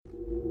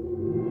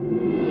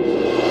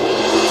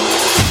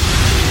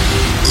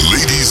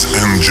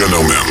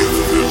gentlemen,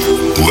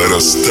 let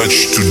us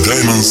touch to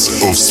diamonds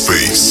of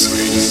space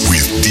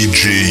with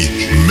DJ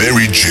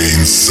Mary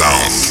Jane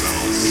Sound.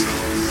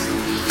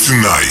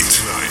 Tonight,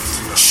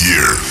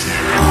 here,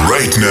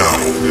 right now,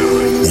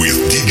 with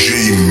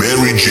DJ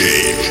Mary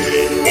Jane,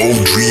 all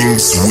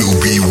dreams will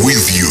be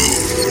with you.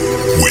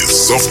 With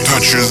soft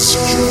touches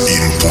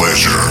in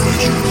pleasure,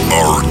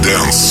 our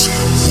dance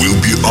will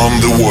be on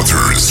the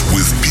waters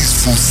with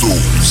peaceful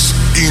souls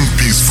in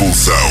peaceful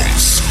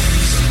sounds.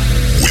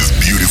 With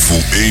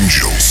beautiful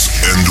angels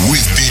and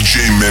with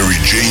DJ Mary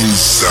Jane's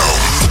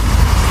sound.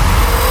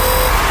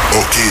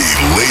 Okay,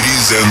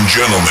 ladies and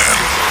gentlemen,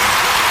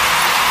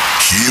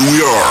 here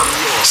we are.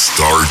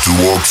 Start to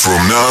walk from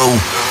now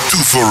to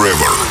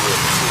forever.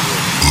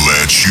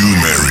 Let you,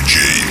 Mary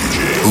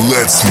Jane.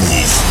 Let's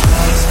move.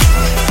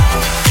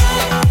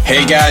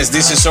 Hey guys,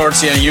 this is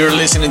Orti and you're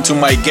listening to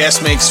my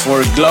guest mix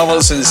for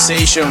Global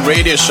Sensation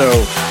Radio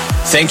Show.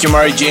 Thank you,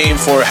 Mary Jane,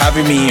 for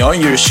having me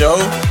on your show.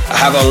 I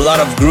have a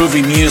lot of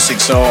groovy music,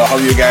 so I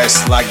hope you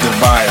guys like the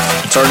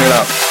vibe. Turn it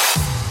up.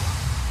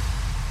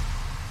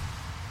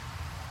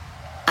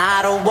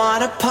 I don't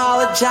wanna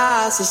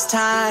apologize this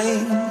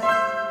time.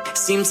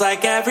 Seems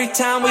like every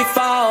time we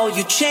fall,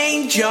 you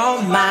change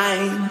your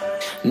mind.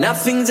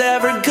 Nothing's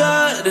ever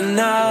good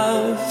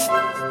enough,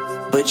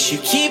 but you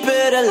keep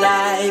it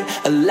alive,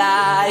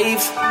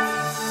 alive.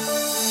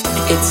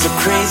 It's a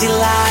crazy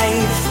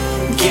life,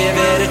 give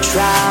it a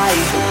try.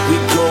 We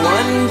go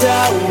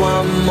under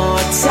one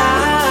more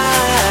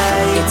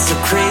time. It's a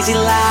crazy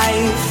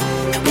life,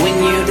 when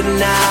you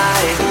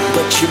deny,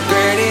 but you're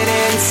burning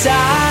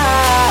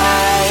inside.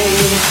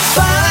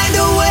 Find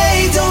a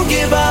way, don't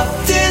give up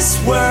this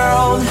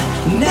world.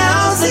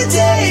 Now's the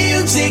day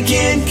you take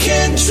in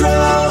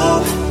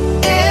control.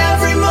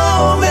 Every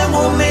moment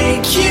will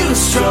make you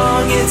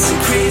strong. It's a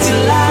crazy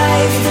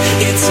life,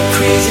 it's a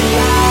crazy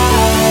life.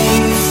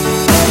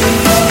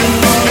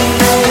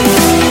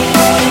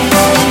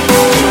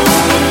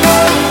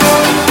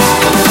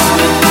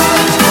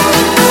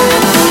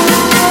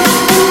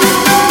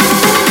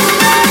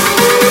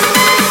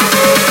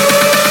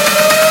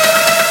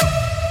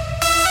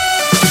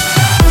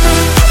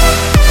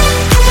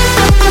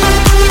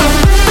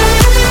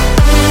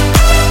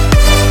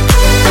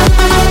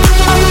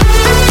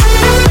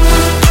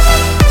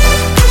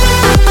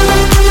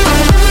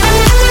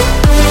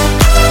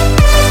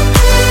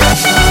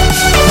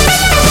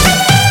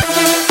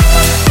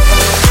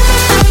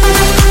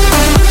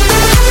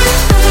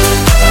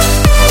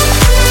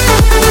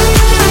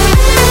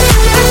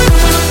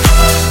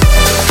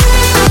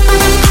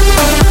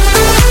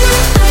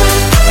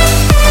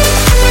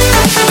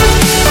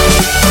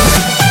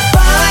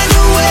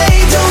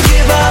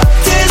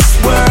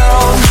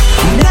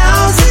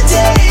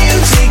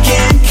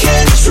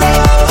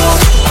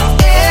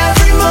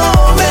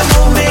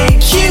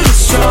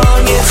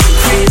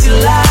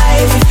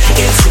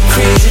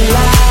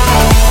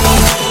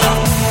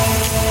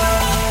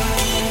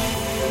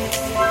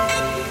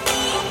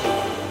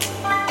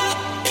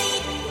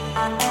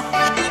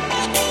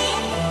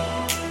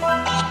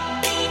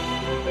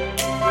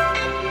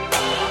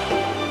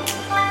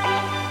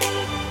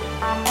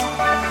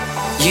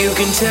 You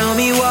can tell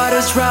me what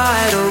is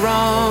right or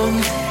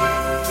wrong.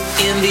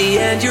 In the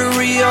end you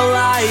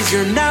realize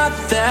you're not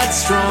that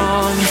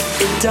strong.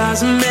 It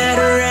doesn't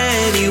matter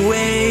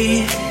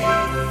anyway.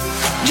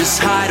 Just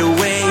hide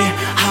away,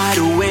 hide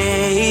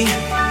away.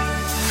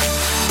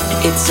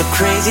 It's a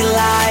crazy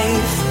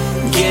life,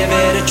 give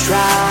it a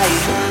try.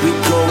 We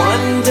go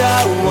under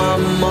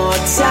one more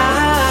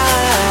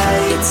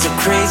time. It's a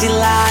crazy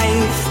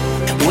life,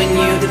 when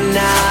you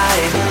deny,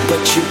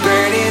 but you're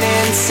burning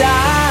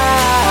inside.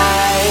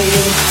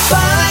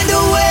 Find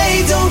a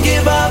way, don't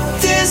give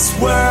up this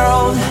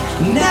world.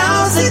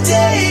 Now's the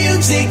day you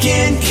take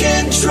in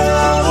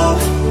control.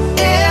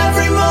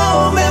 Every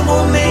moment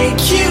will make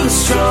you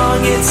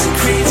strong. It's a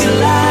crazy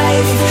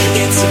life,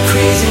 it's a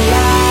crazy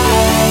life.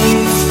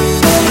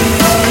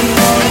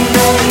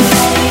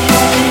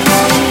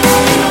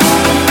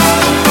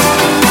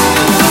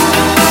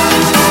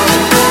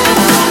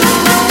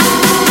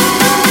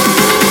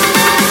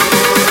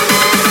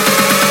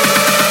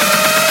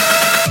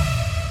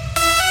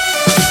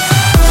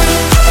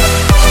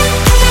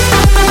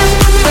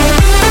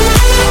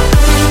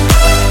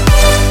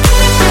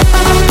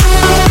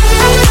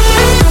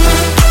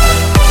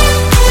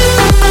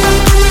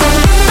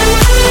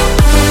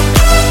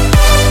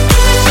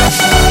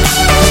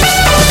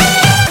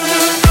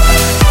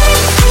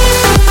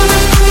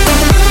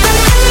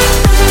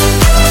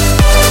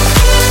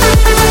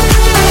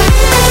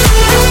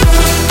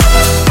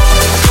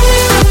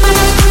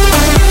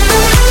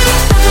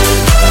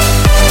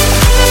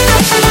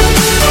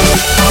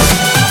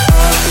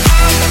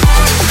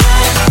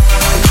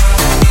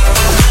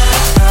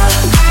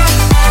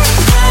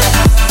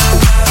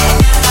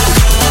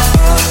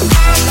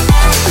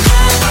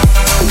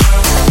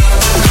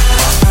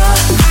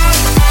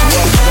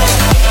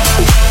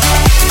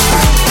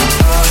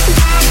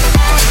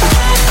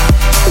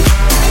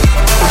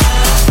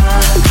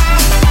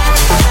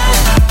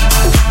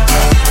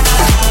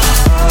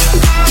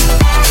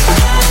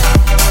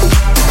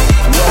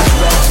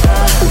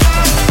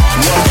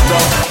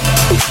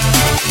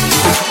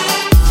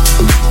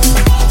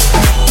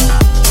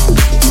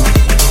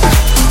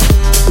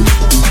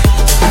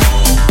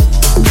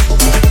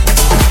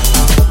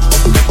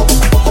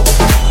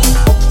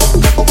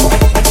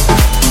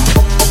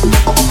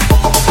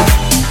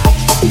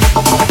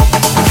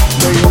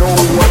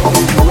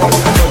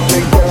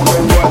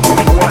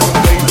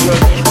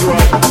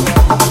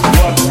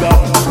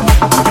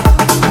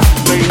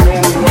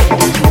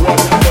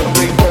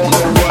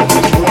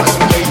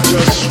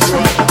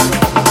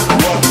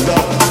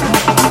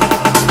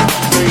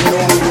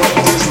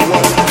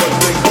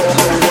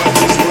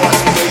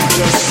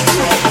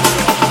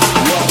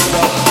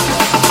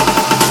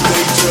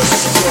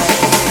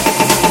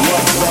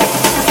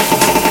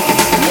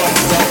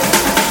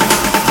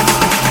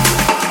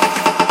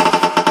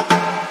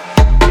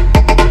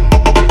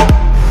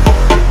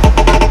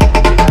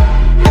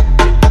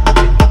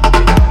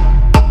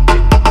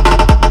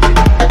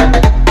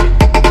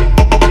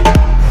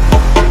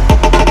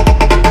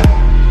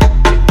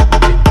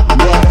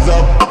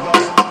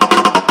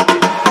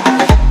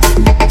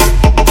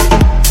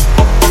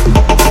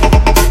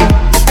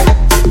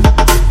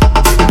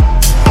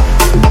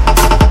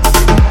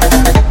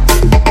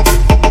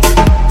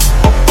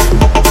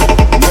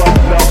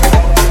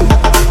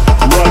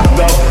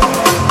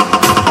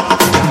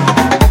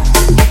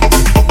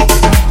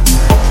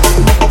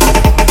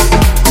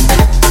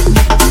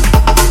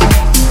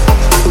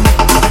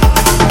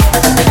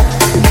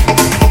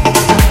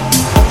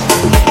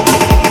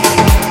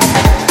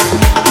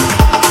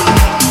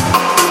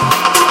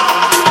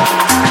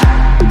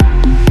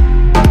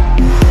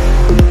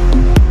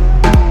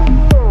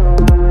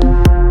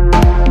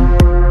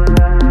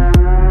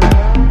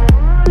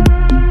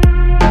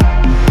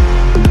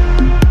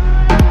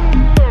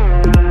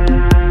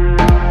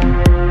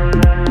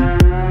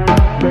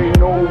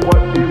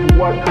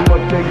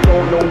 they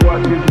don't know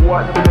what is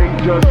what, they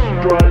just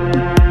strut.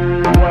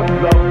 What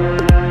the?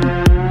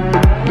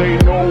 They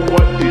know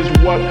what is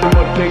what,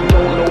 but they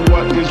don't know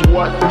what is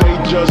what, they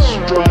just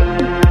strut.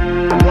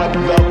 What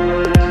the?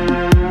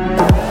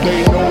 They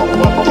know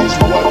what is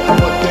what,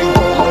 but they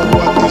don't know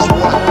what is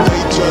what,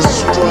 they just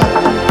strut.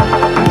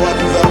 What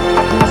the?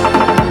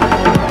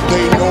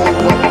 They know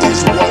what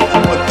is what,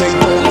 but they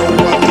don't know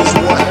what is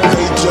what,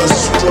 they just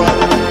strut.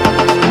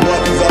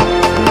 What the?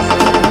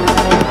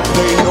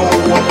 They know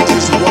what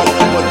is what,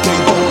 but they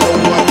don't know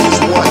what is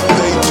what,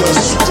 they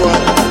just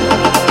strut.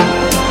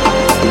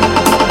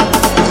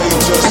 They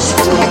just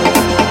strut.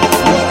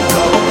 What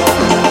the?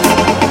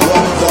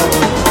 What the?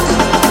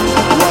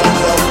 What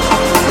the? What the?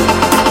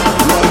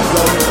 What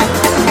the? What the?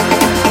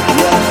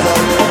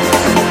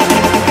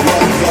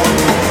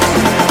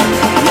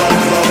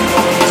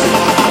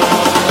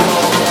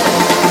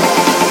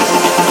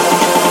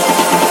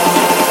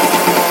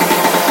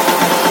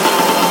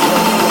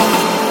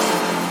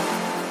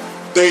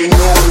 They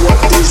know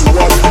what is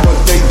what, but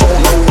they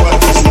don't know what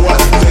is what,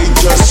 they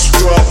just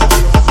strut.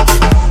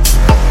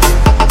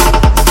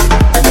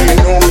 They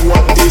know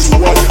what is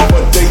what,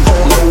 but they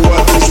don't know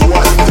what is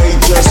what, they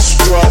just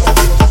strut.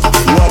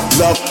 What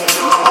the?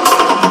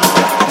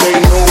 They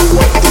know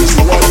what is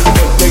what,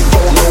 but they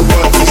don't know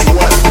what is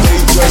what, they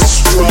just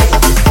strut.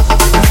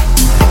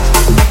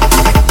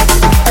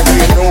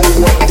 They know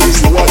what is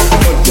what,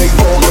 but they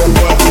don't know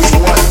what is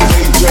what,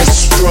 they just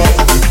strut.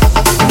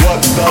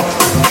 What the?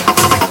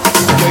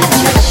 They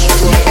just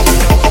strut.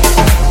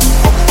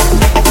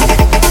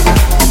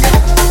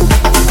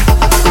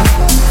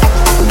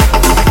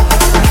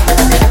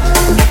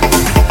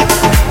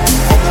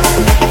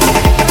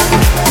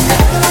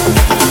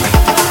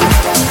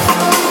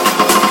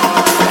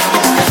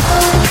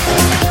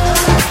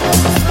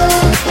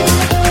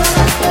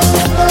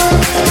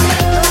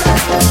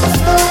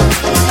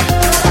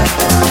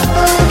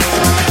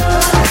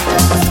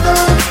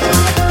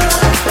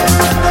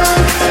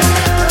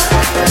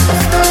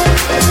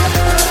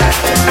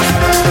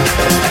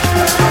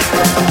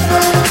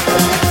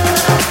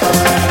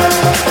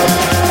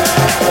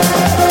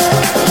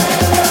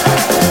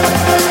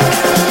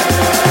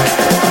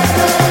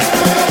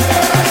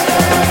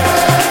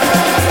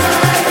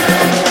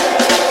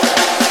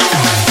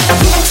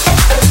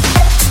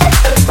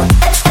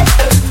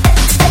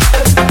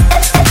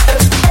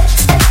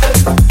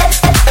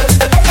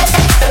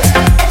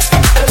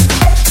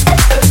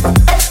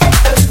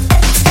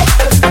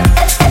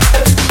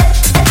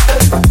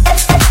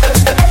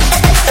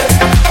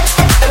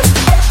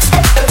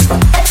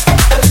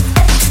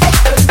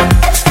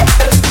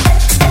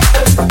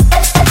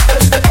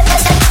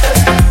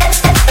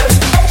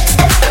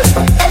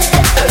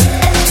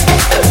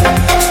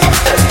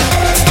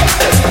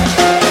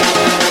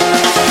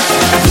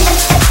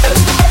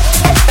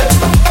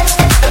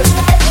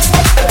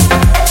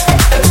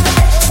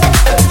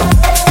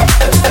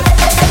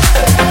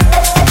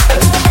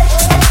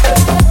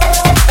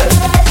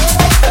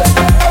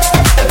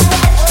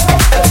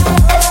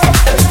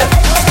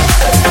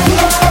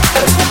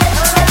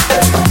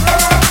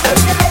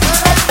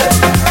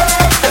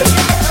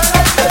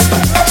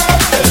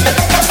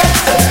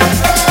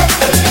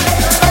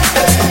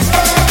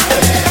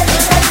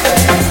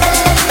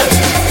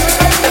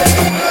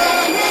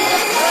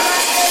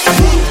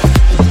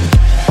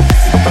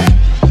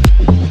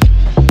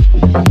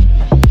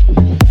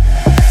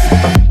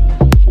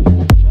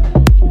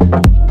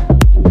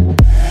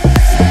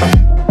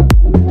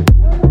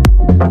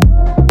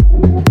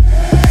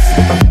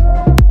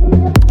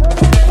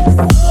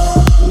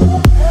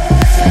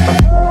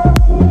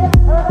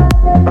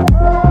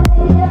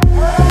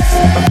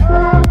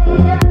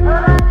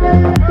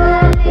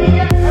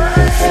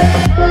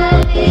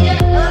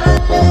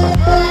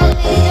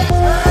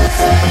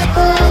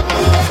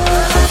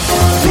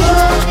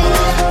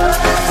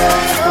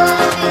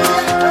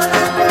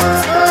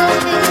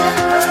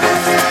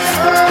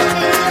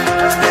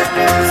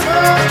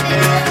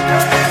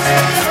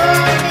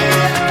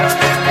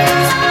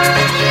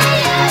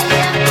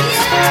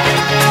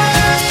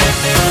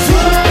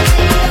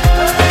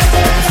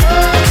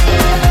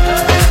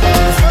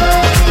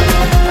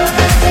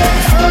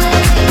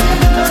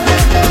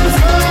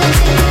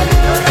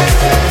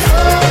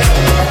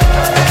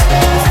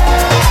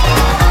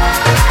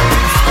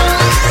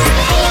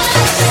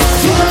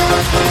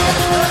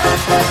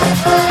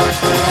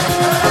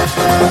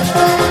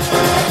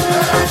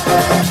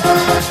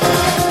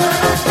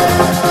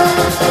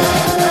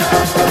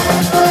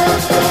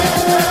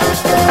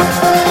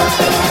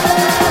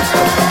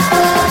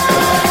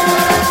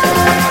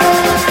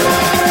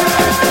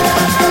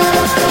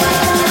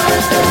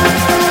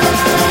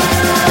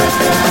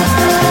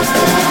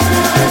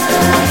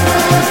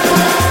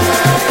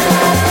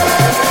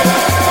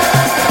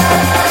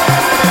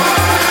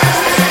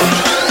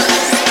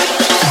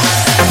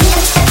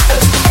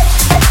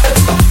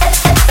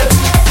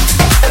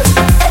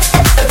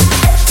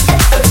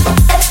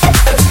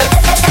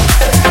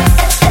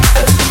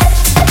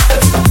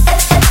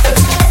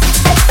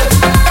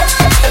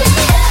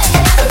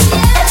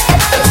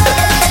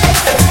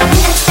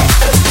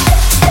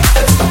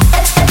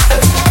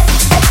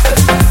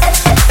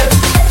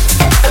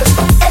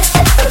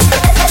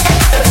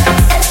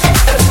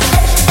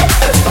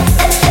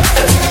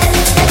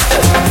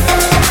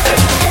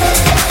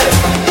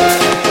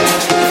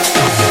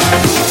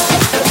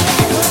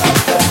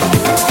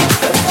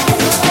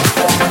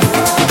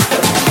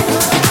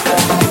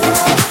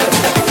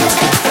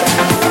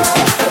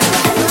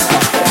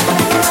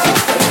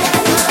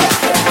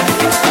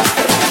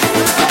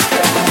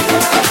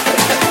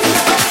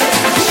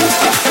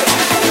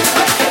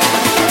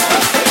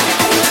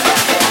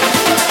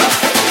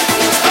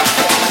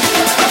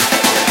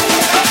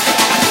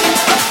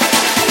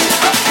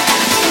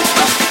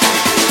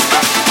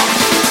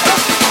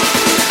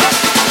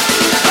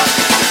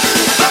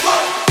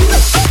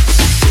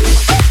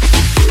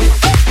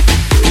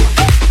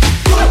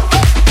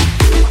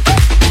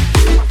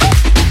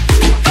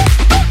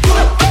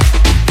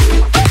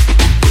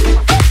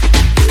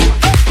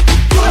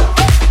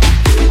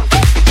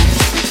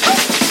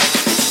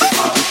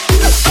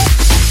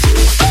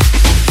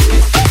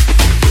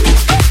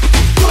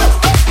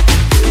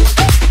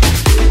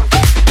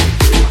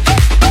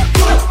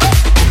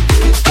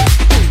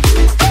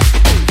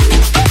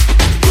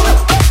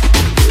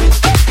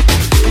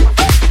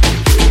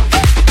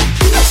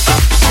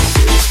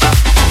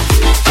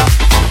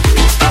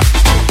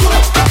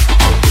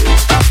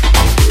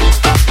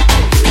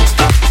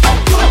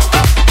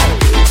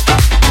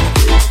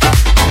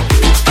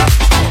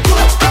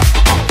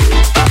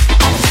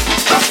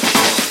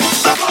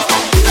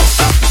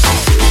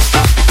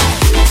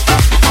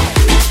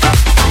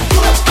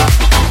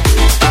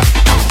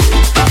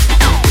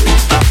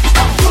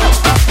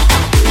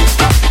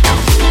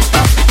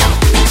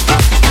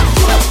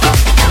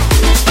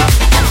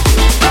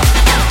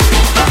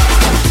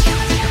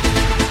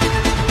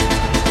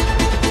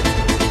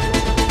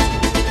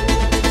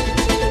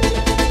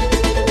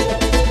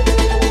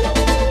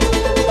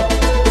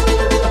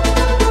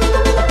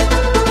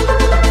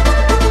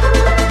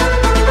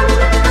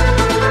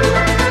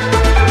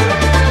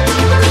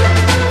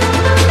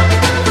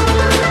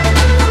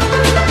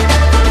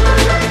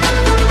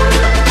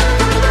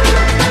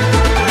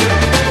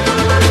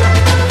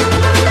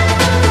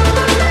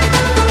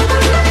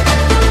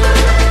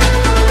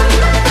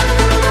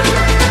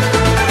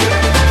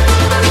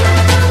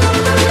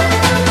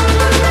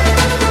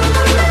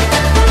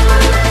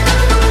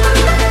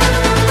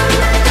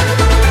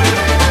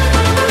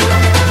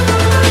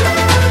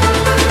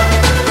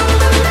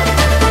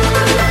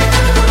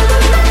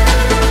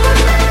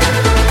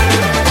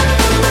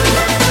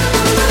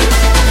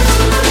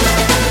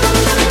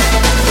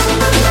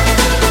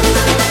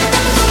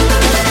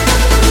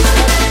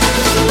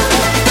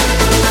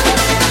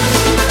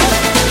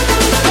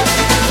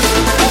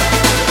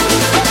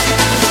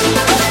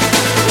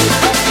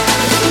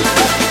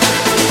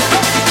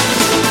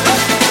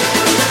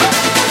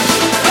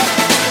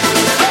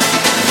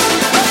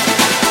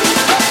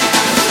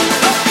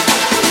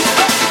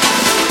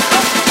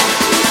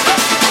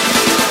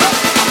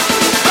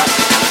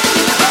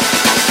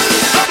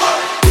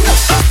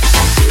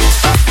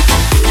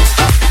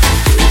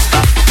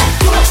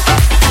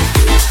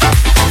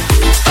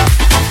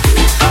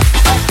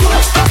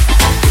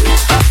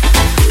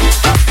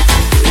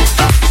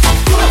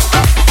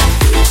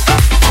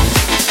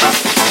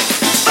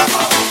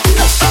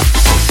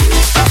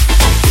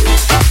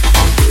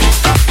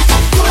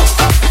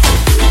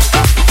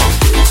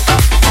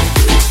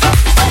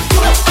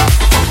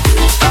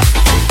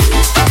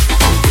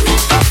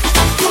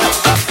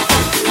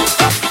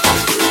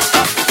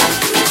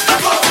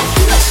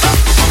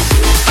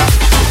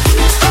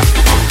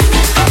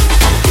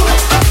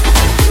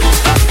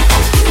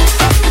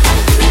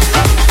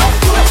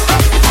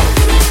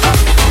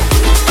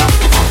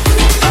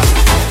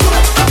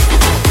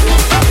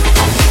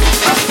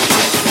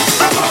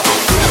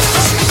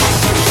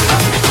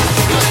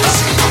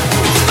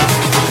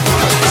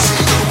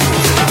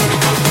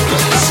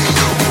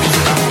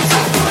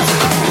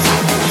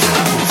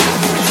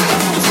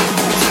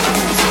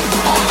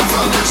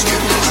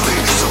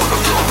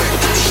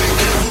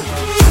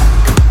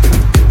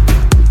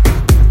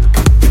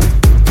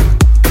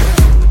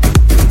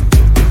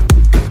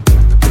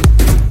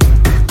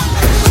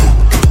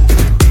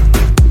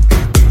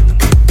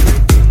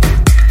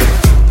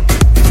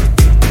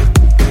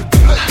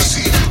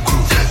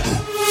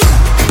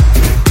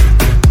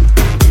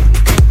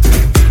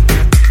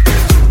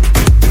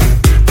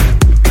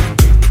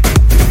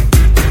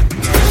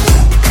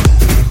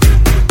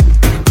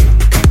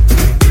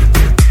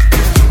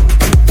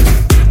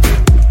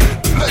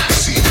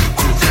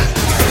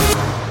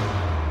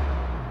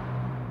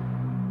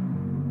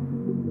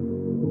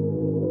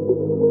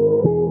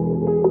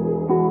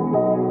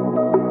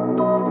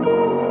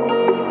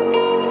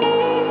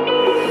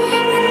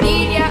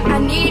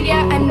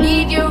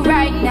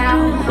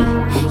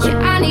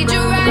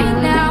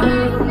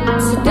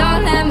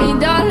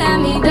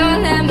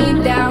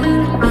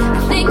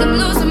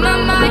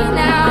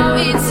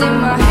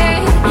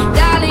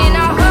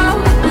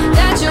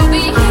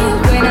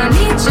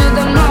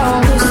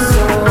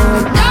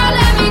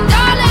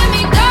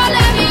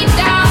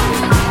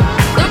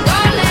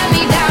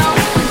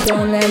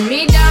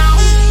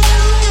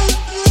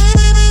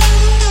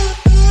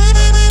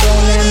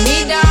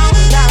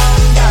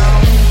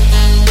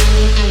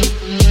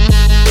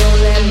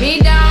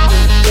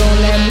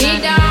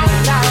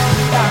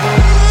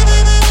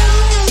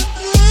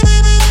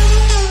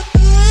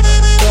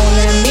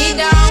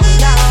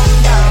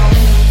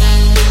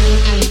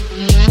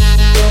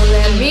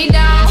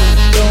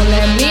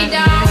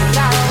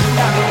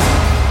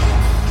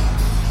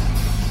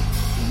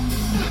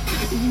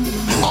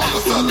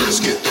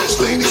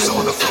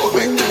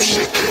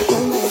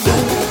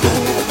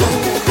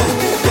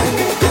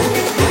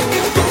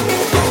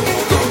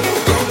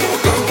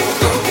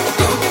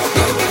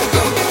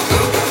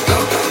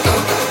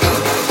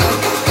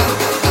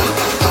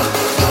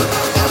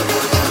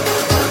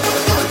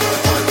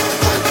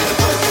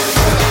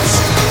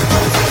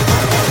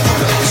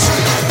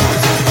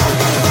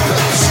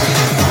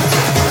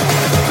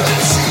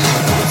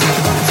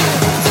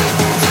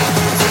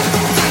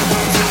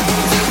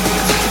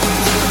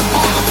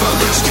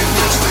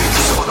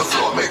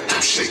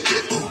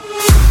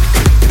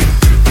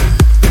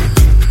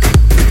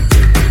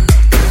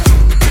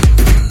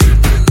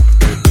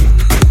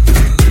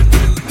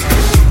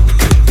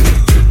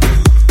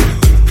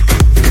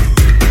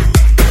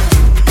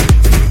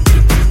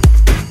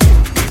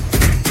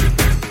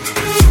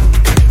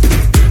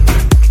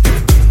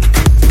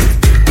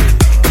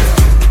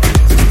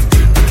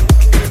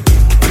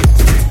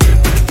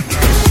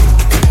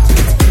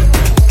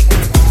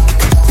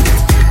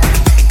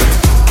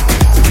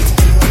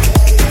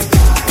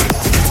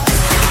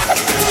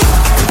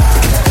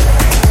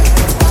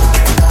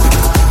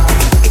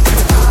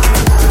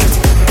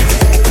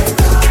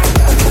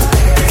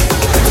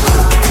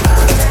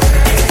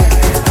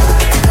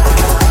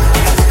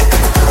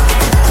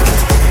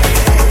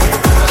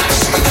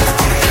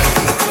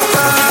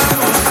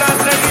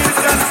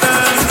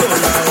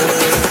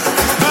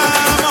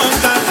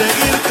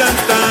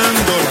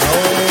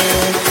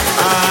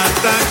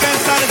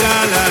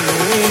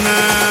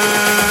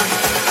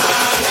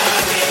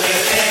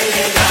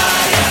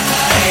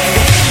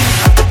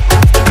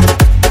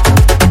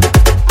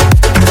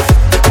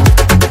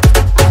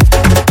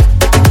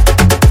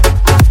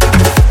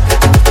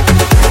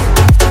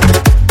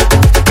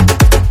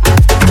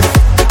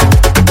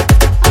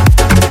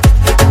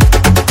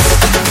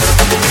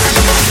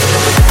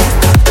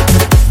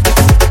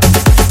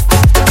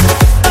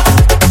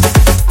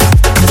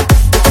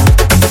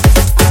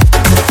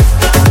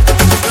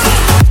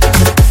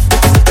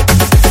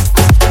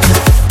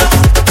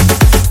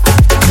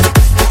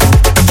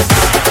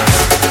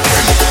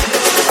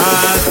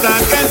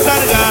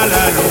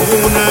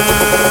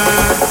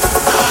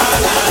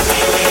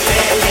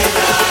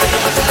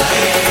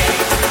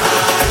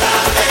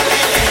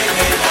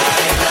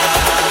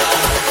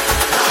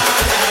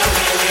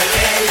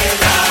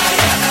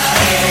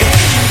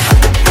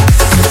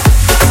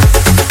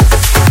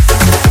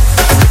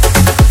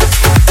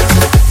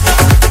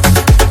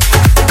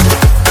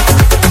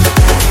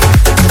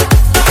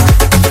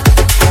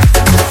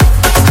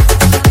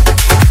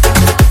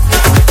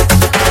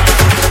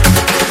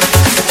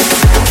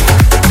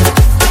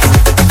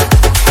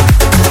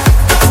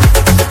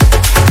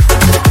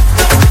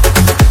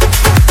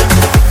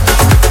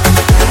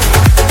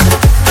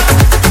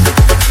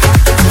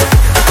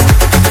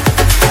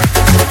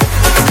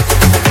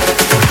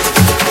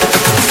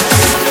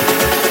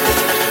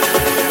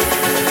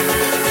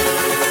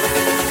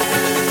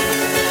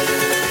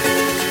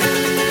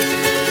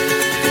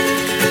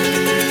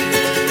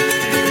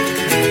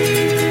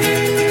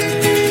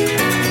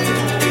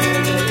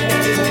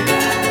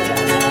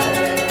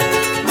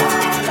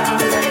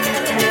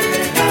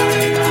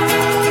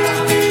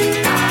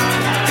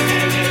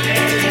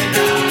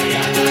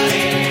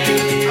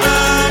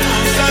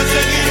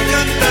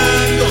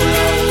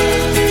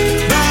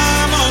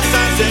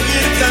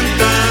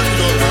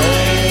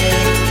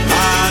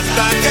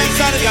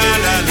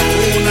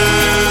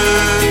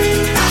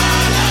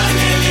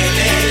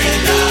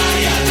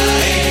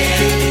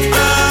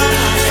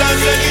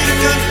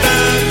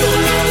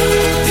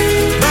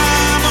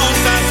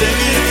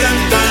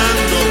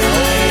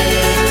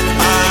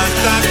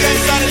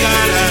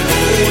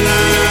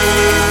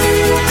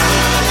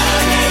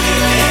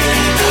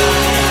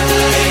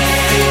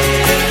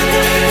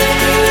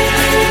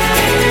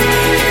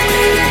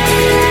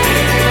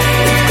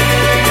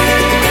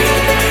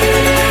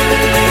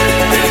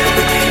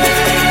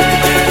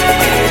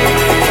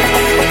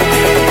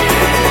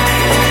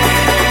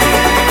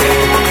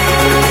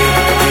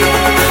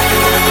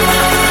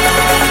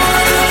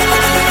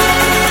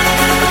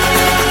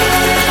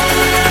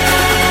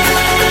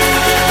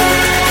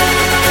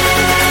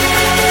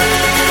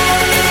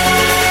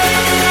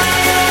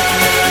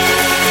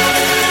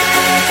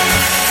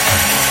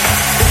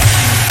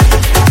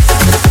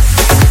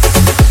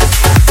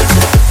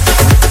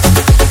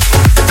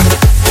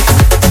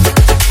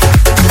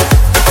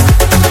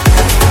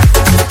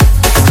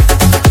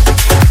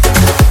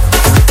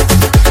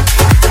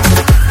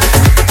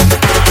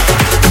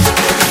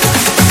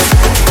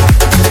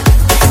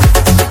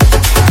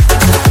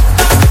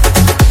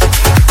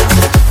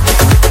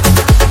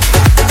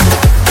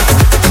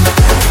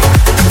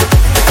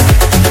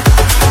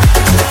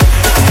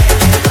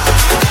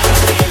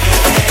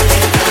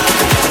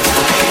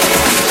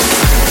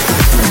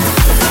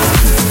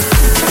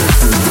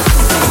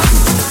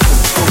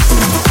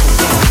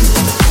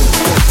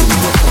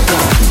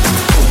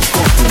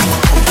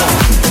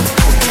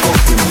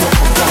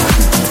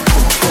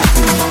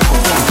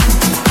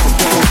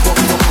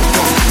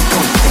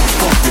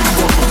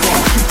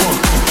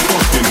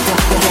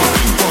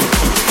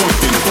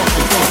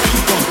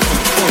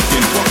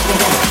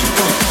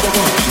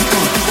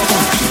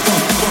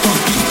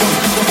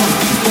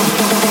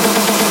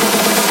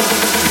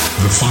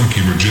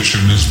 Funky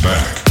Magician is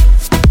back.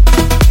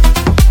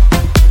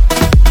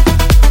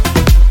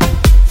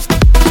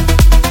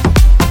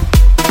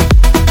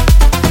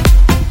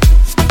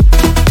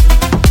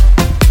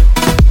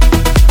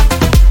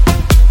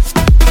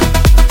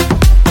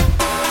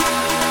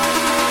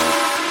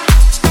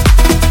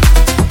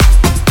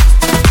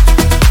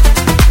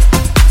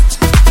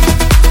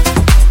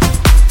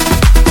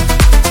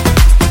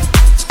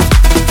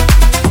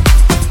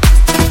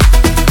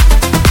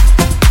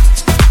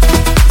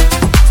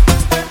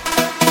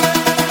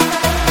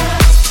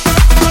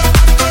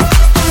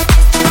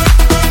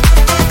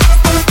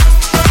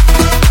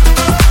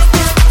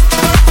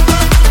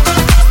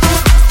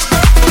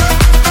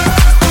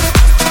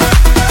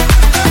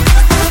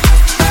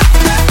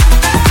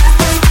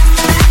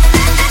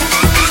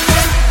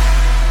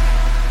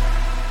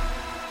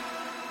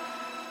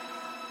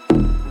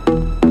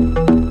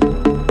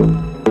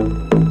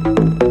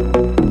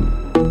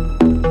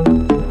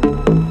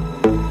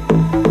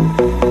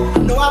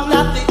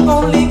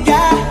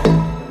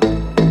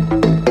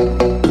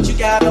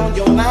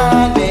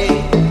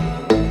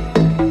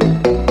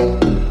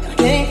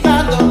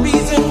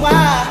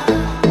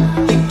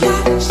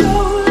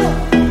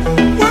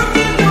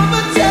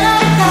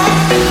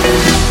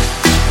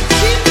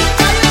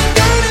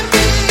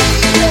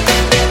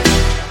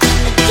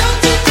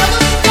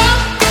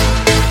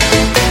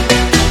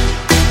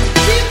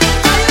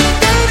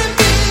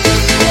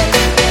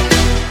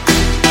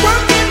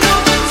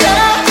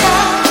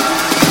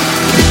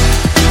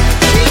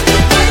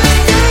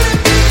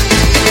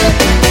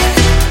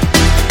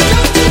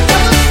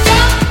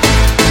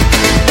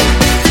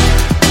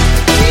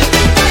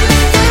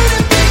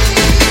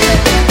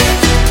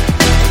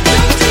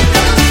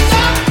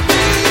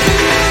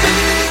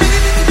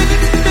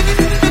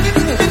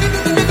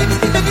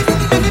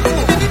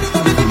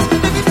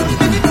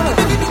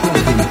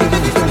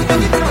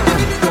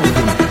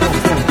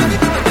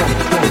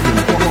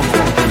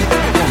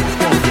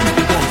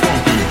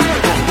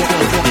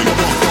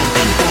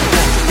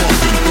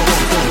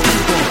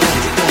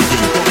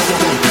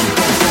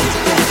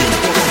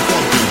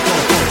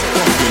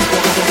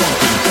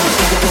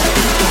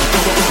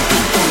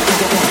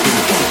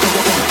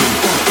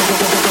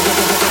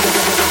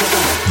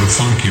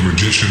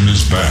 Magician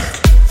is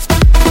back.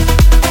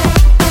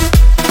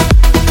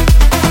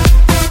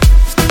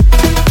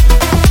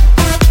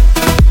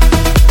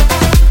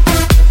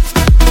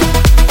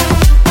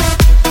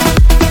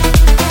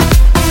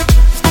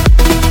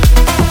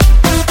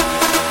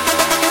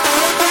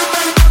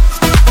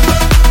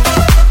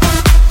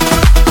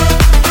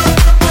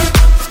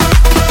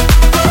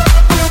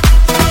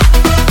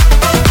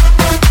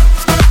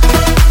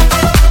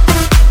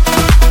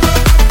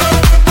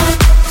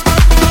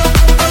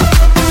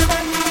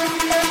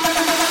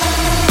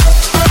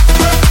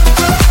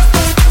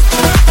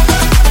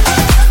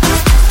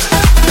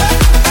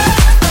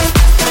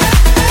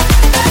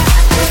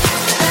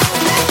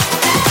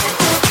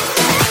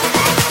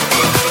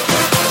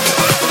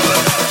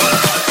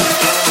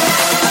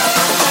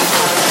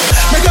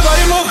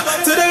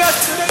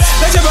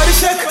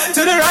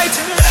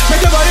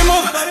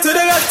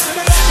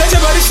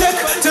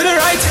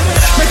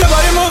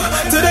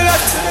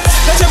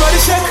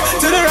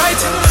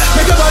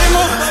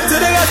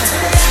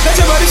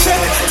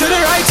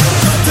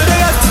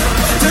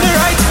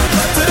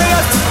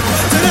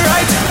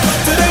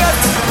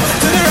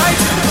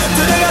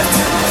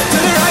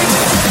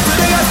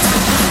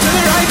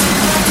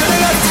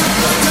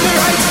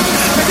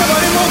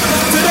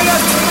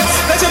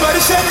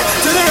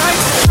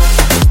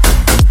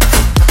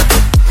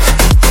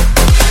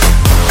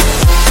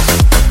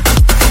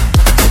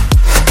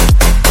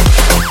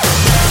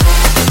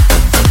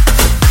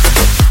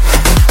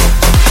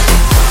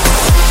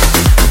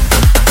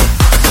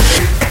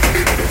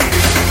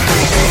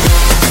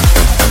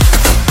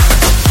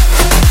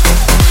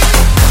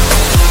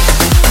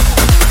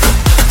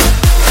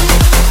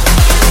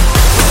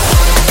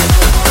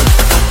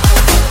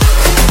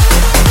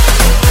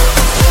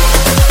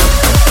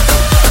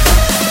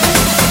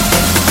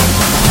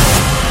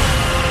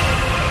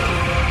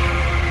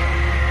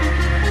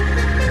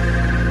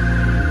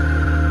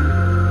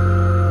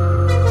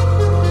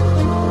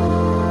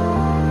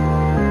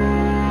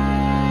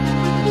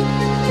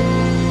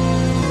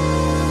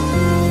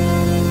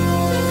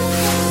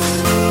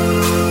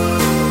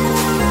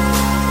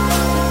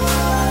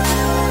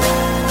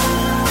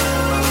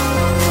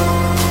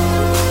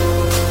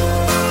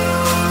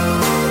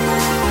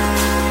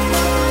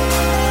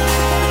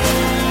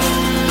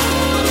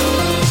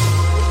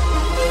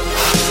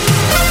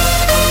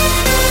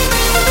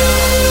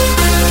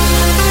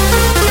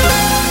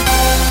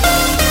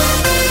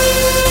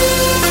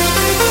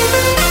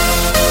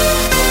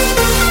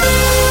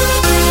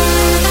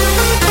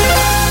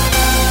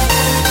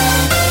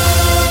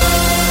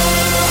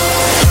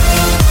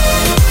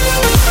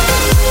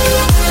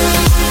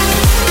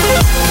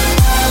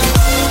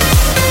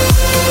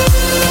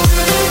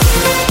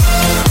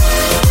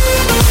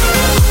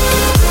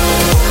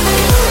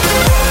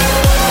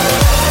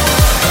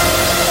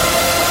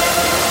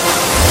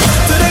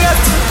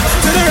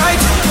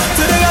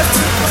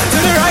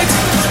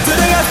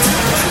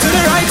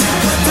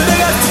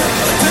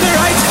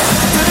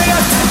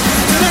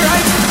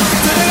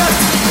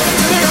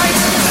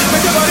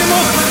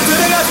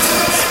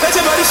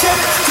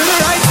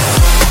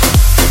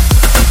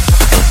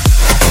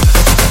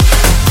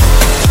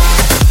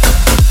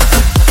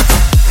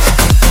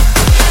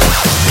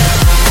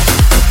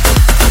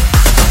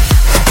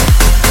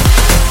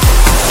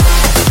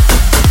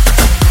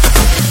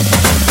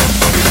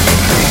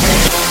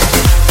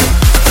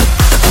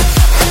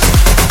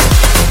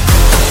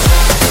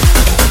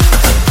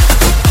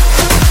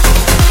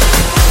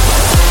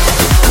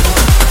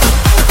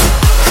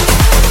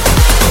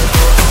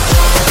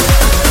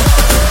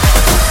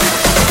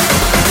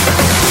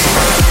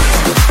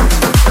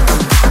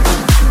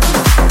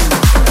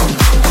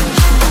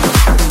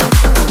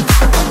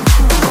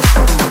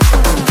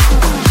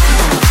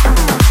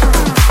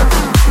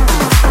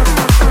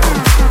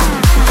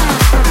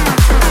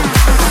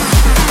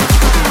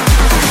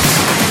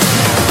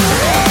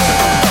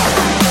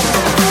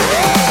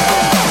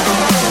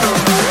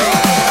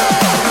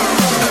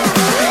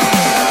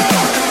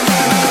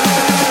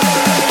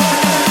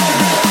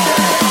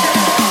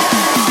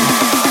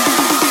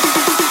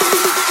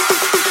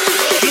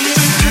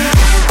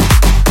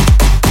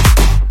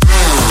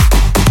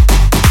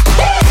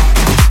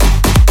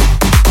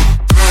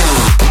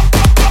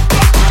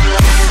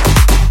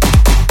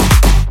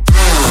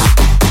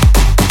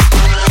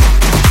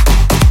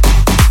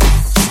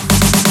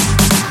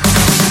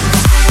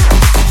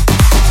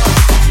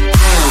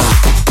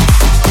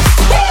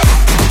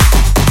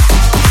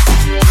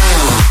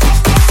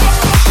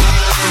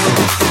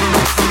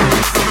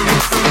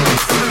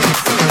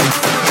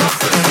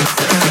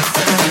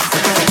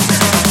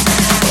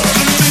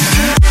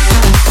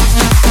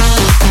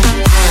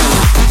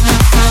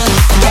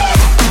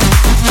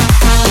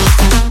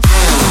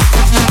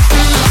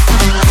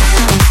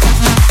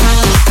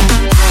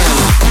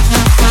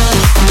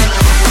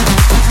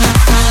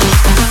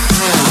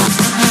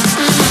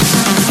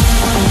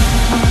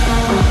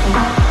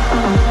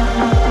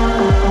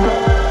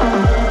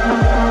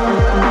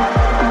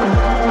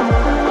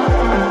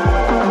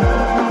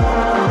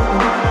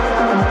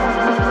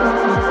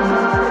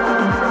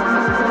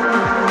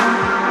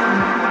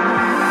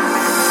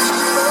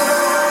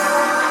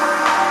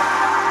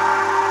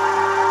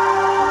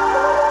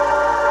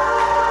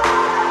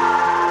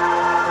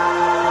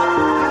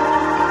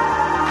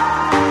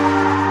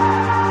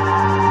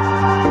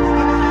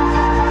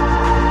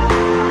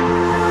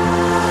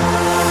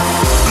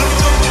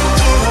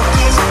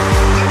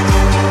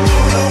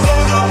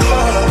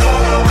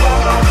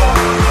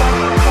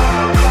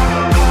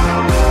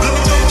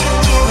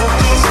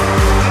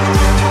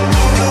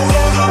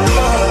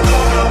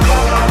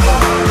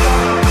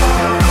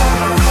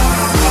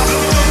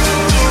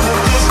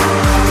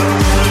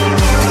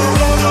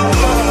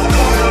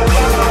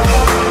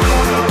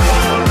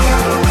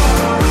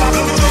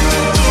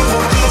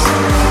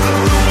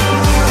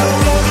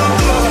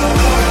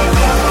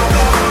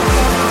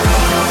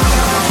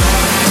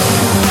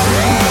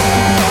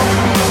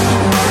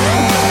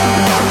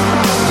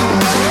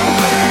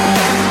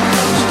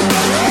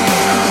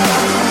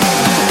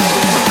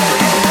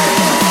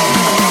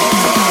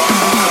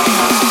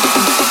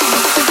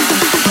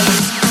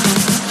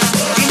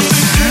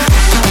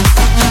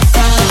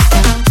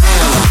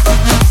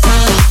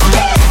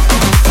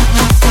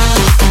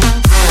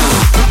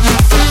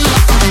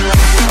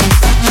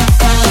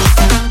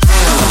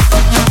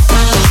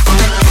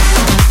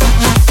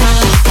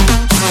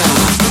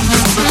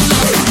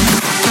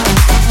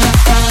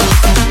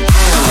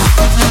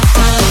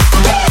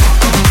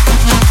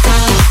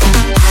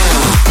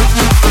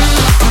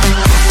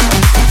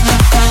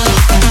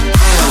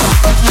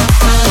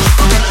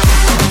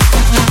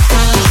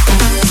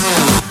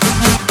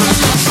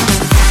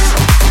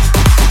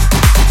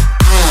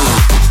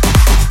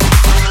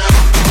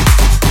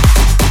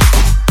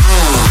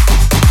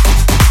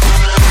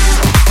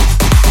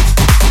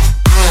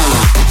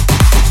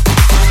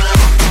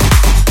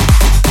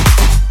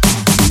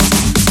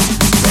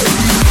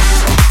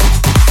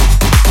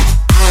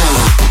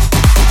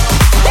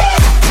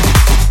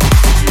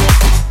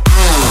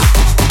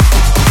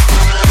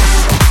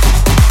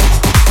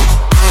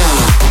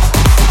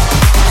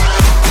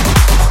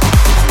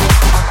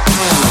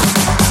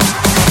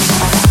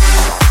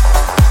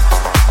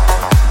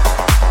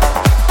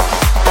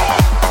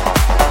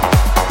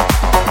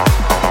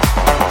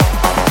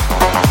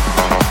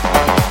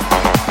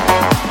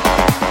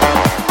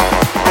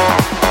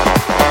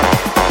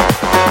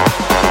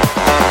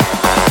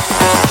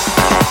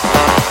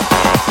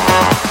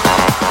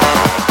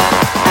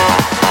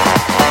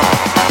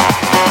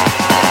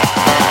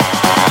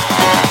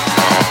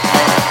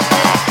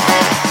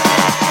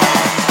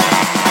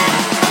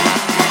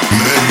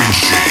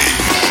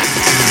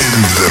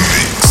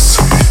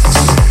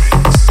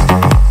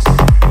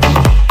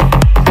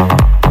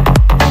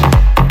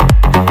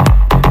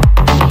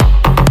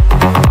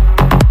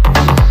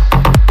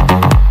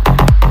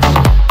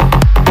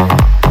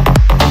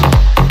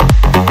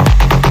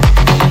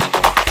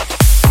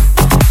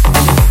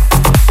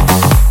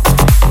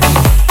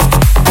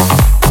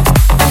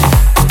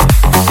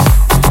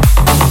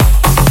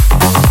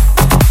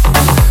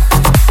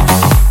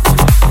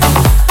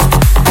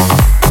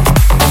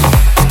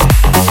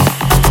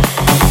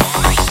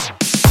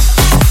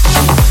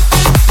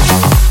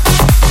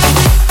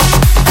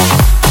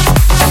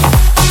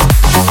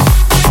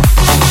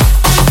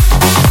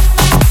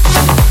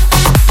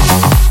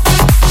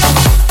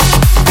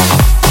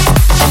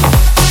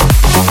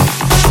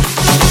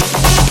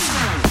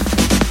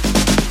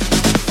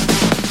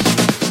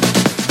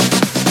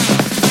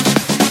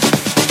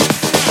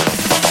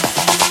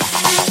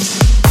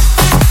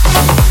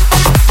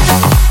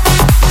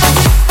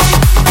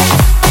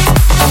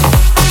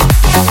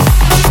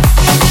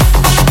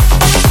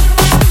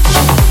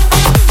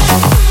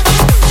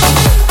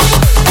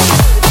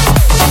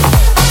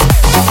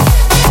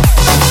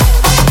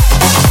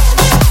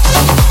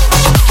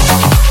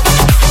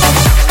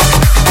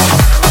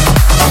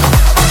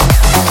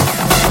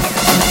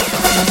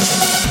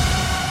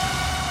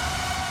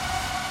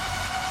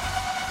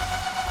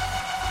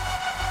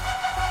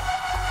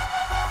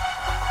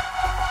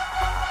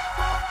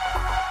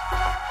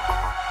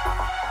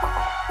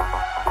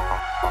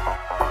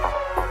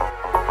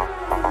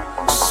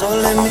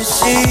 let me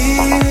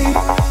see,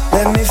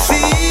 let me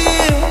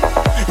feel,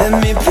 let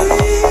me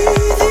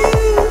breathe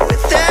you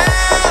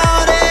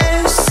without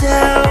a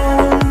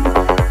sound.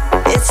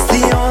 It's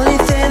the only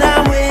thing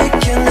I'm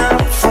waking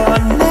up for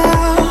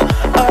now,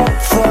 up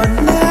for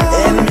now.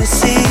 Let me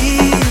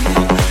see,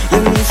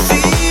 let me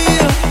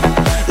feel,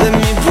 let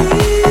me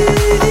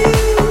breathe you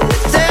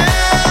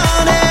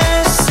without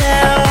a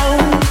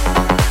sound.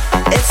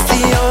 It's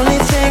the only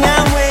thing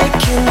I'm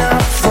waking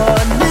up for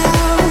now,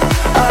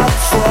 up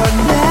for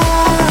now.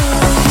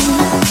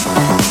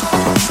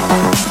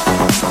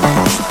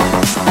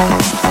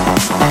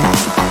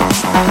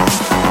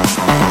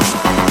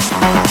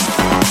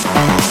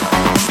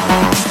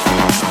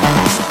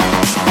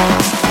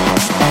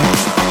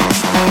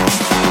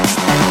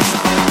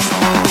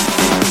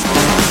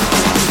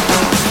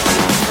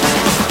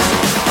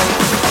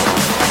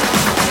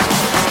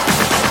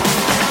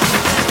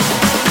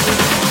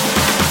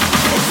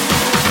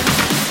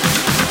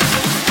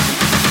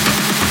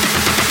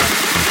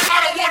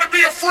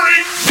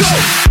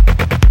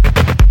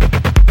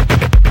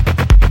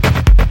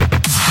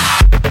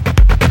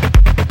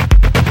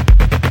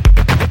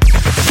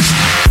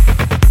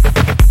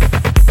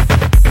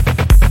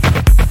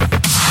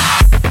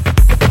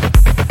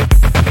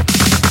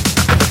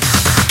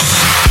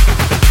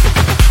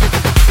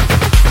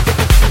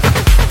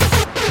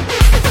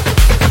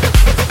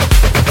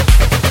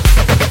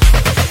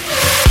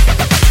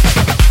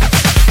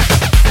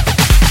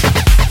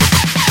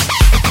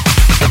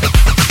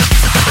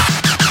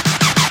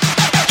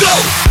 Go!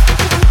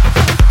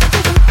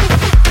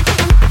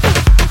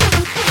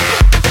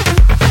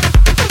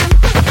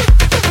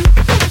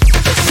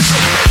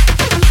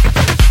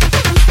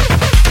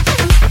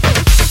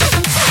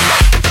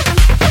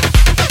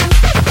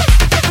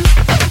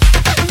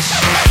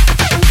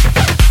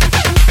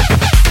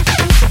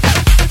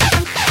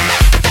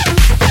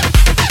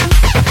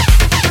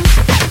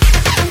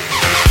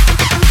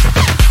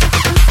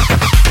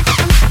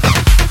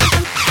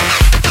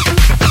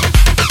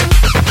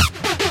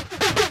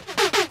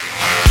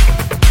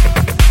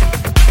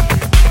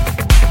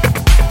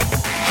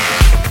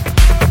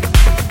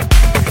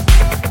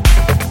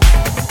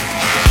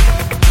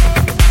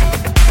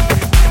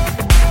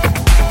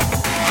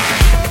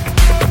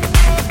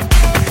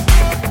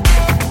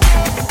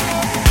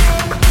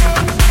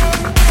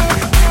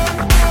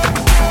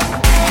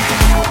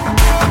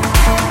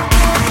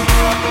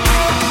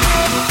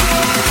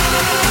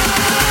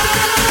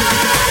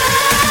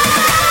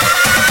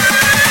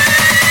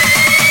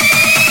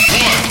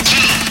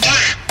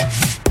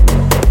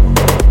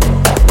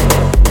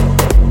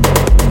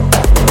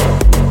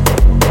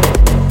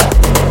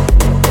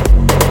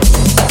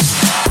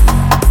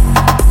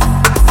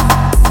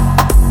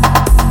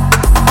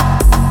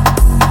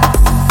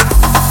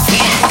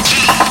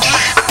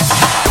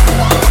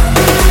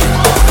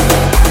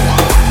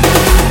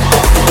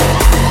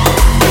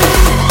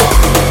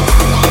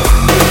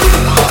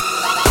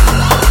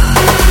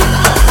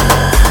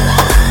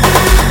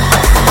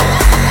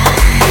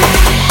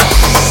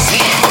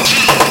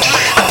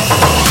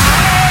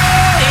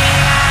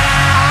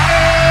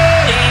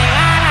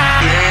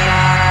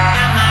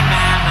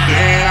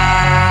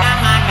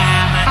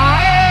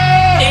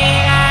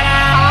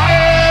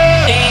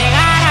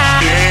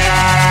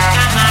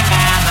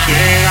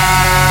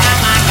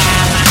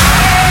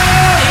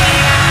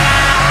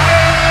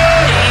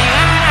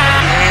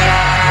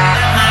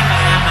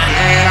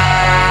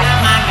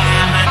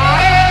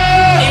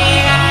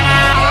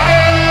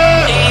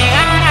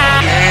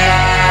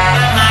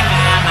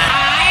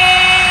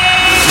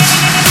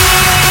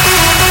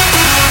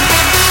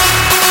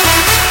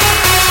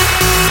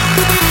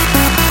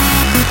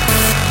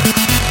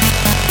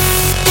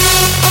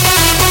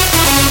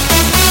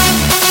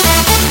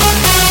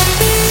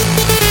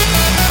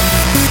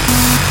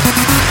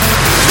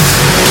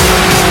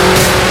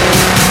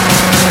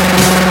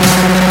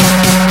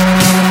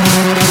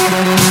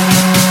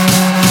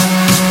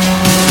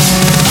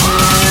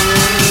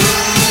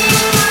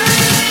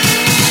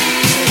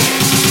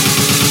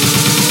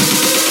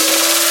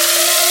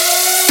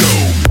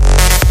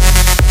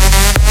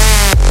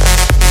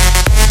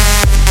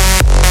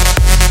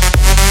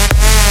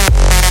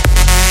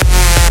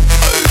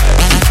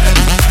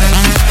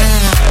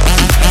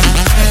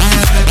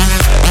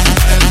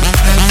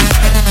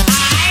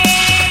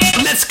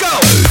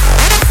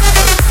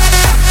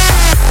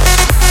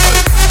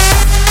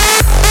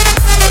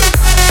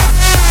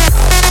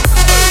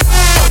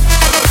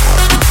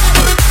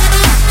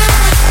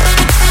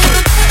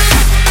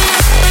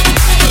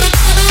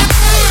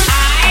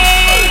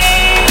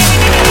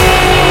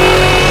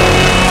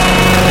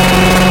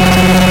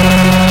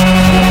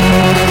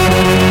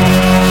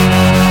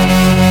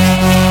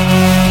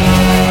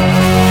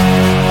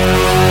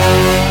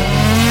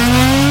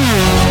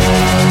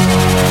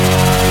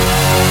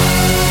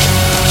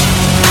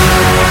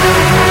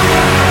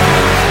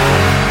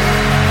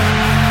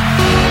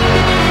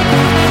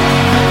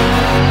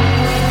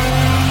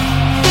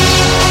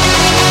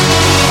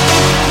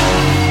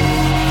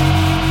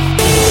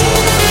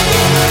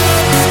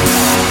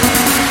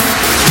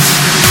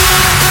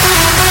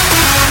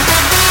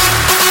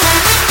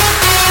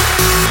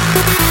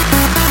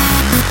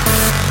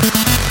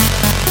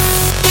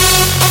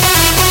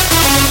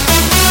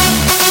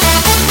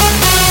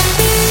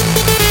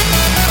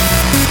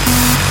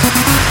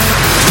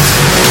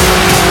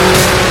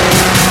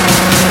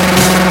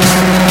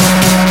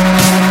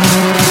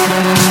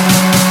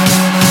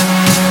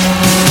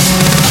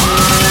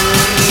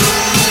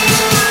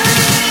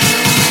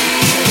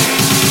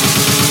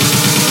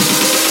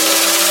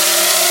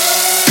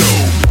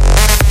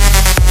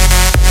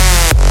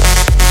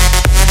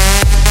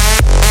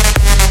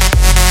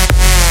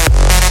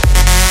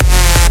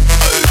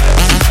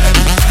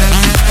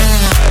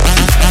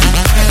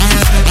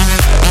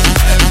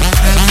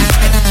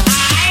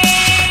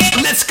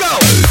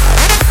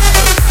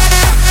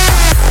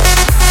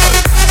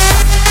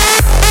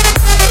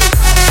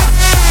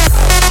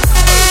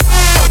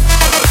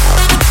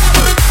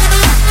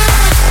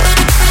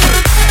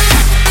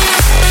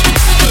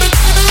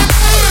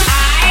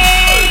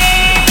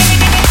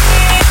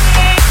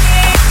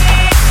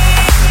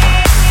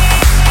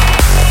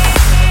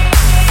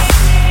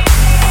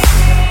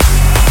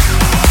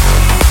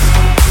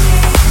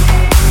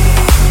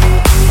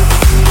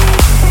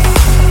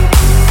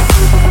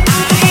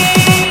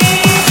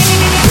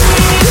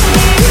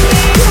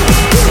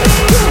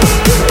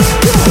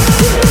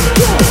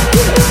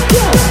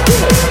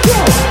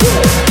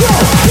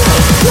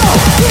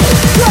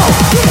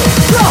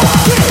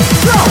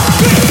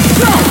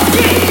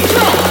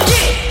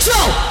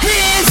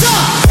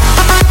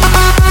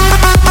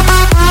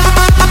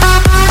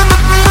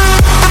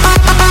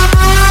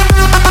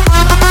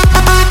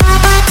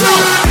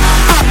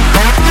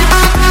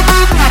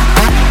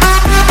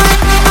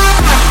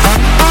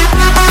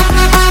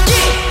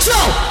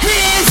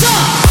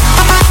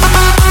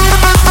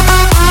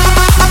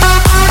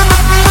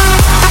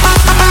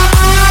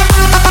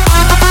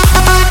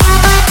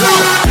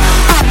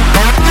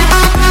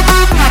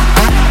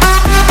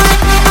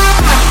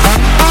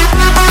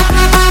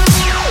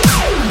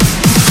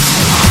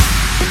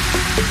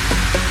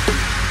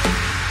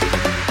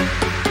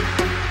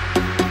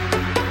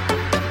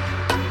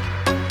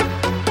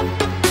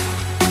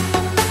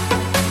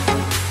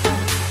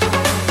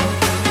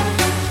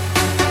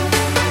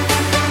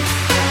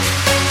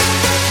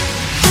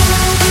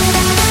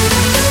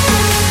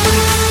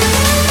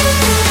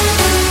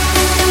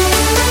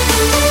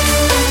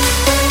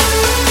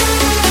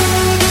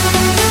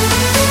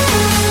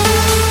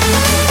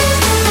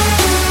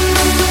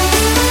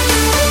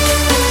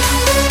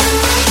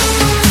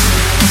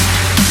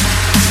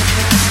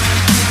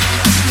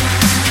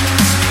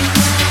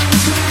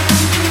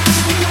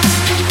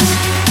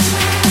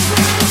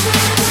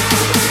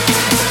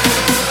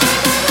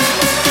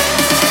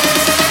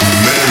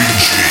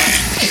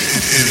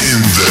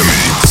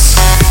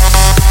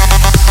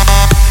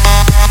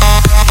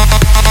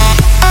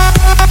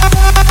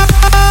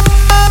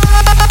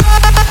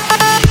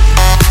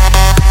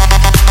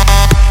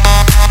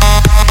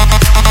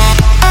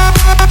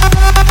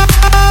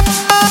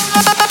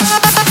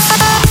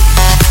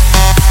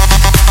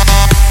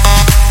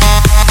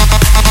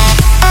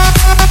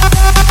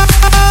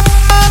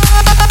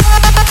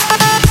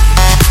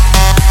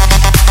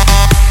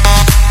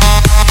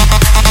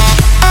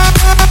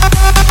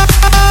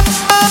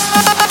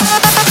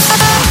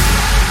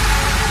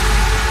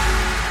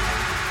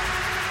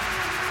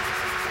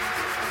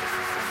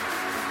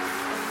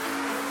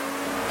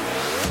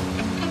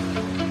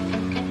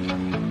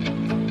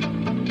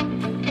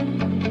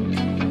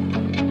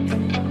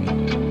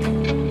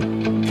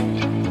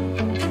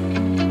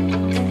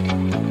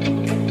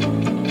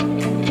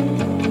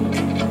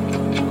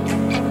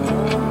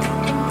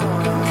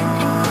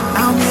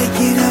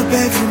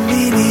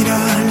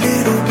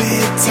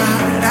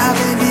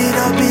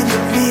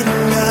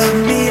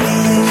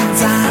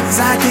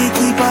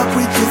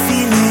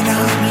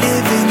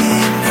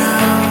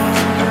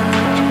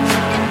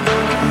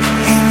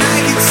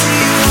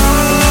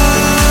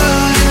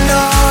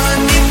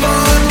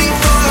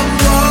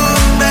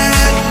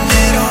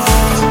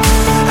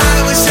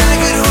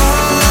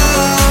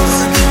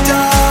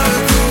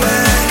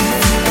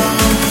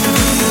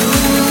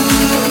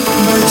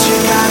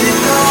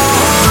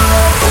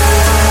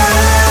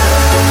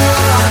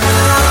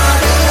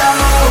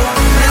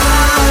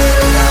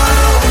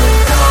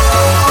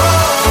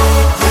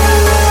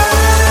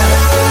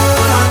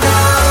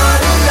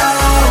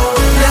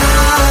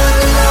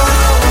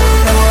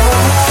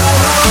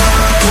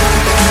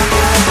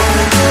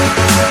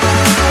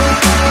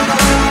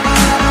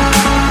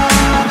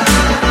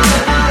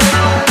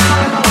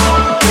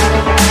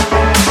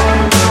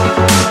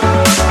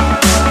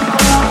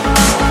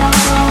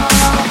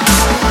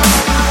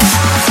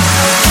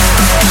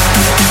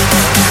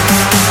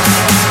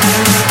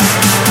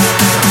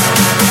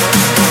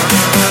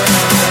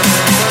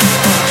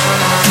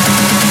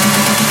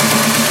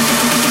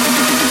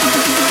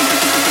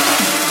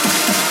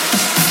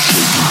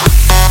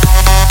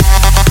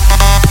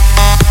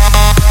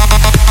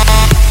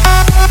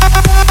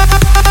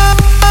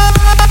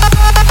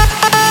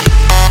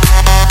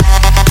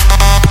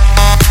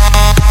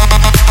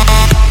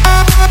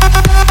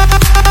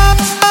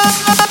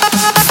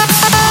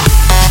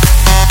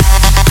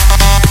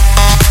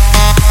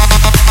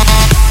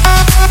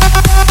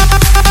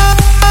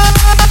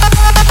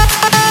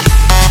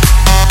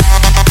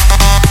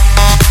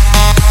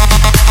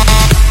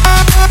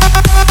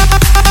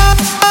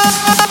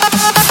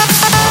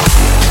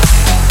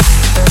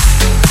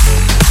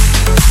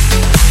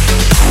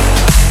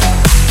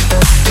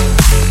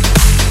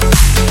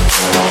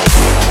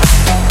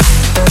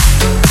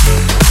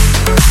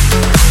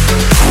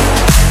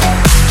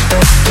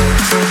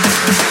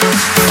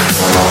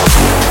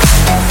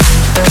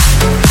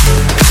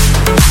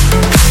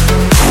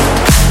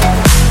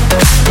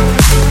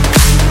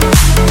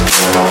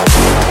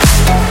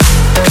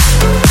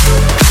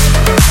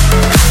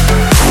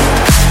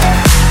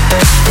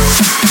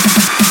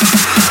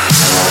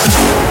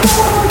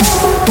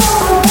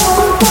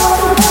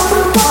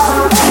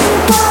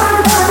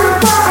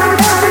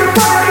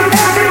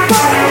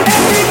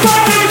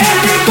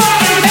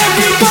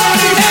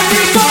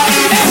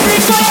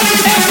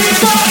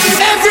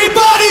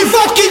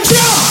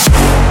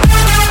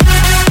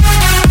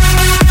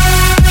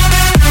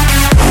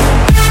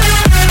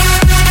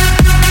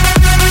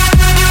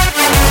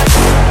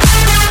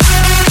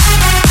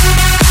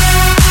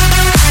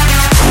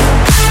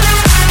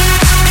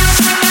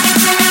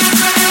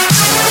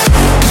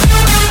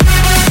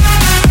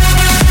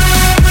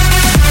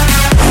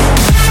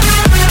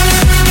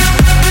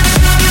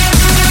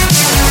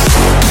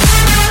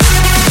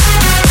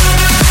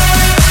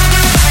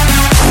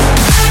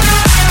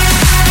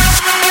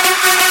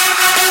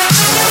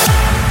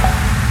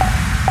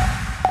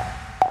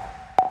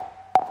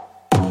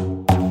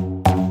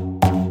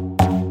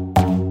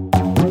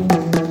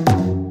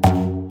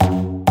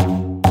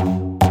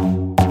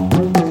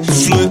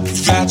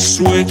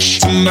 switch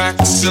to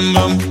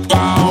maximum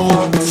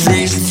power.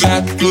 Freeze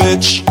that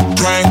glitch,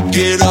 crank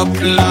it up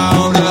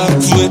louder.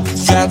 Flip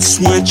that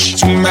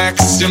switch to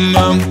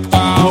maximum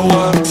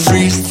power.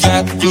 Freeze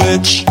that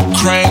glitch,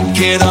 crank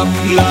it up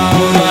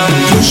louder.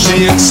 Push the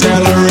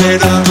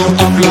accelerator, go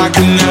up like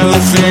an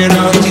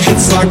elevator.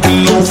 It's like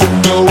an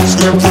overdose,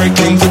 we're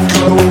breaking the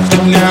code.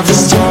 It never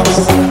stops,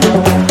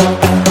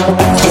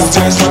 'cause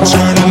there's no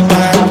turning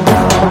back.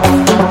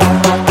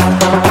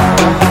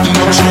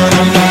 No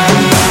turning back.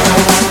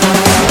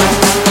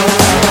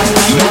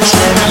 No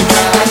turning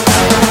back.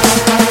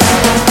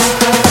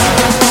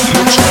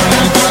 No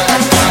turning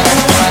back.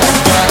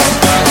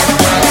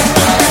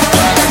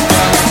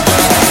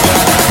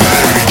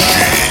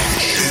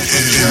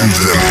 In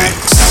the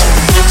mix.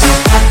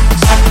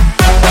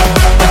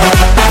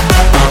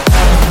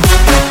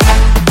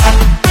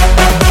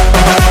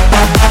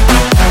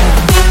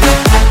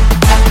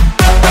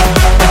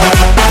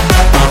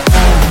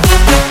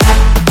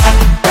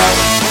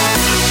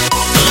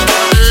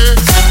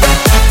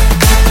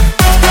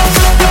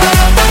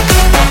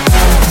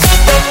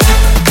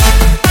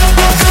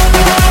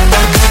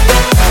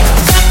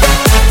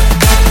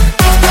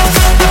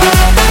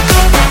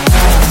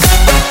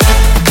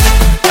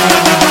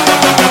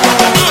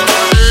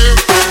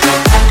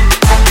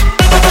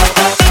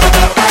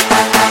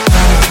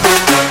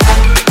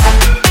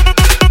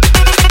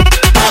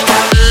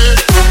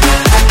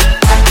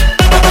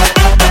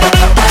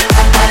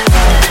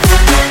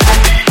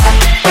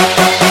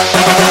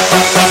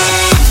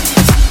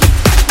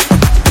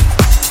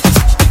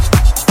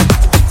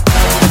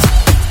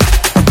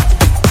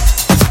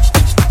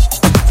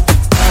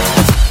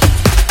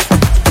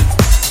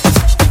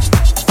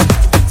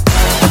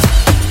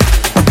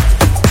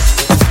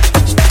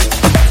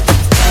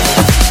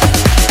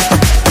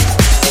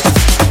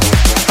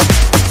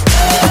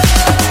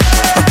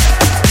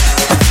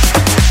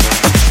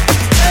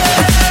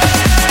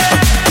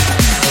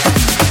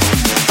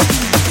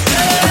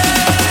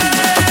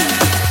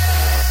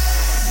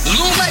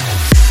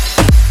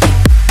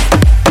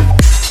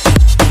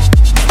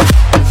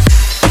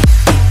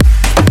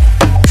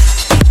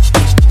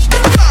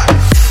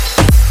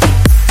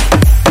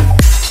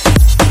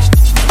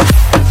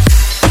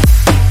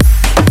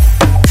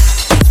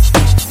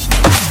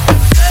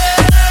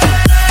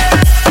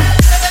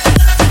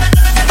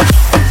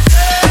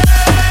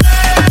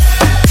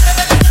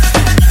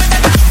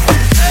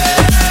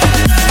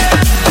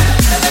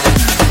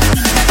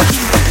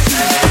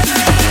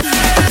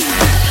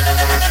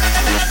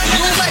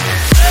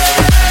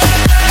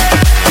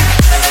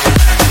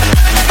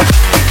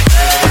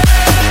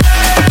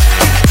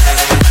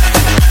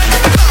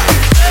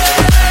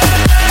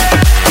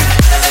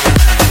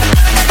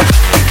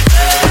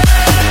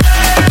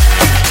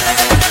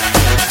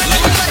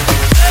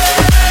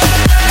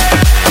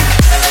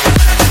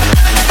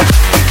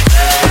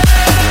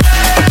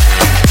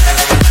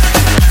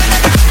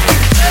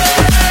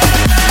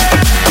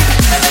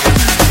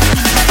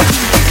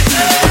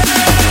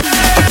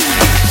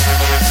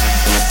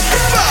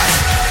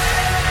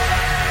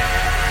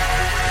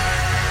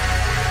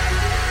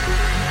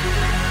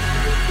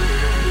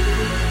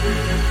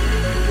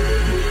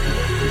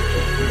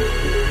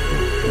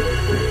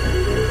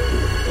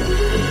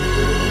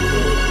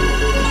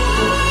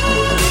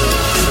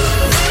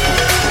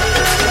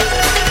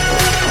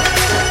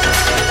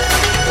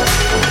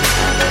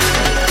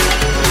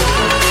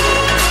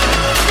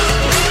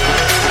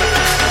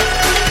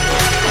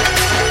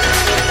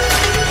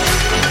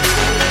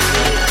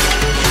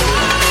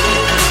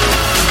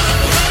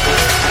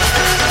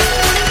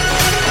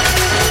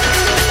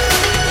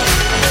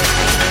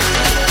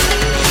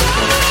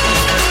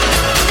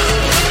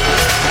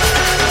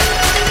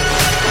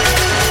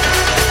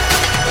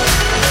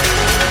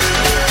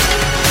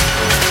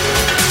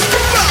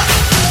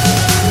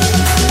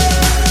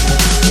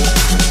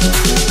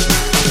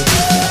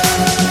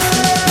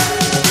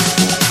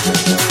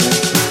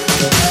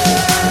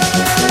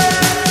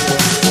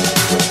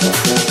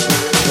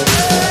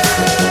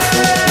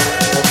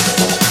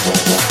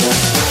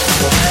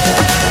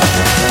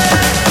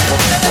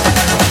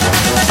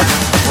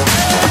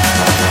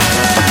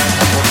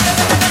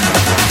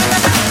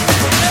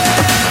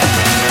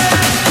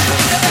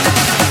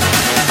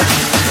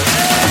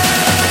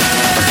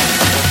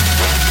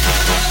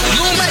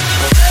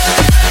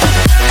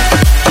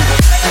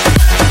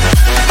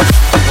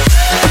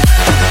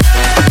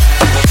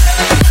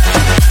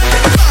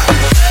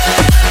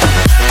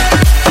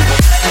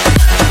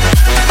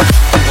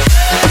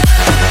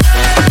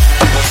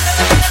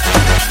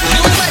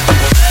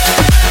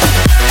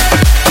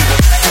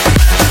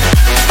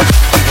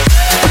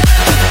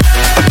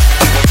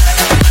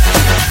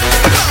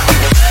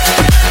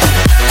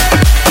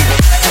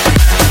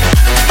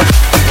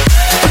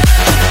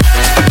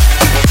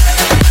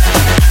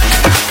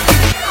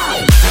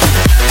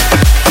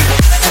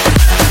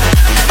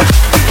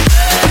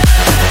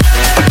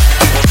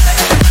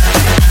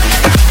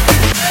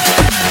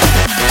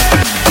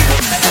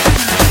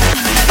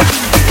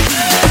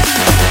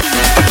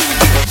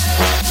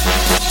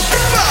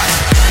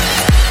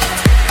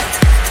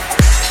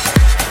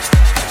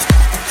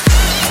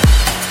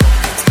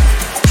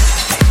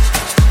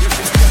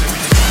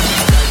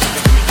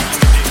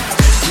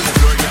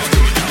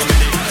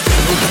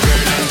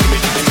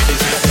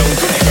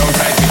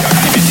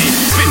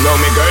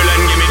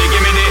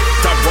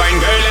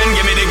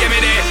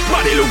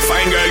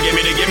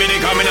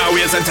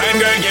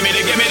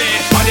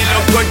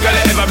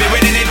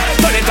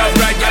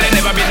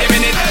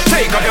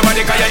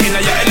 body, cause you're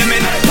in your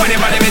element. Funny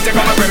body, me take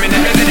up a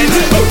permanent residence.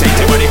 Oh, take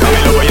your body, come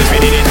in love, you're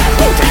spinning it.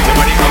 Oh, take your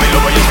body, come in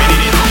love, you're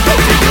spinning it. Oh,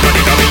 take your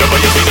body, come in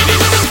love, you're spinning it.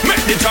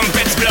 Make the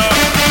trumpets blow.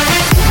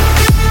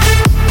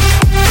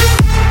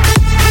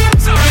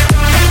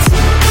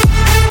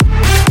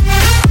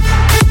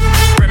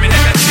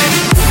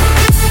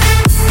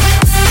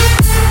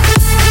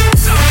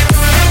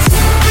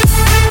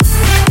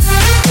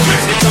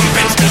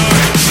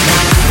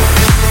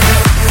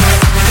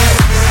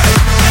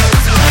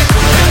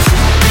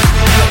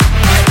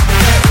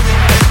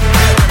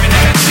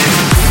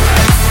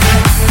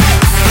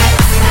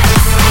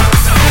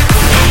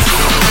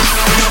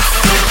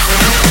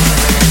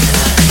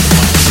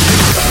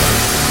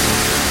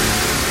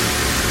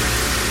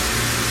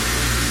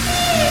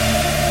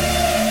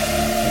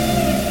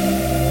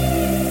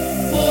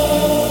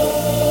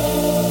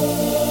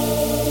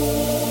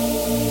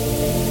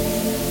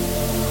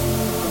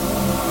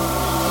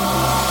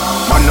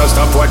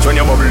 Watch when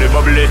you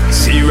bubbly.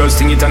 Serious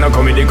thing it and a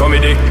comedy.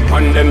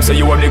 And them say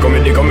you have the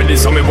comedy.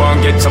 So me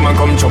want get someone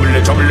come trouble.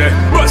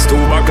 Bust two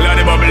buckle of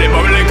the bubbly.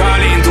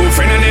 Call in two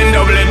friend and then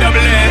double.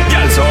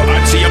 Girl so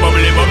hot she a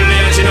bubbly.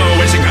 And she know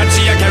when she got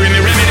she a carry me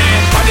reminisce.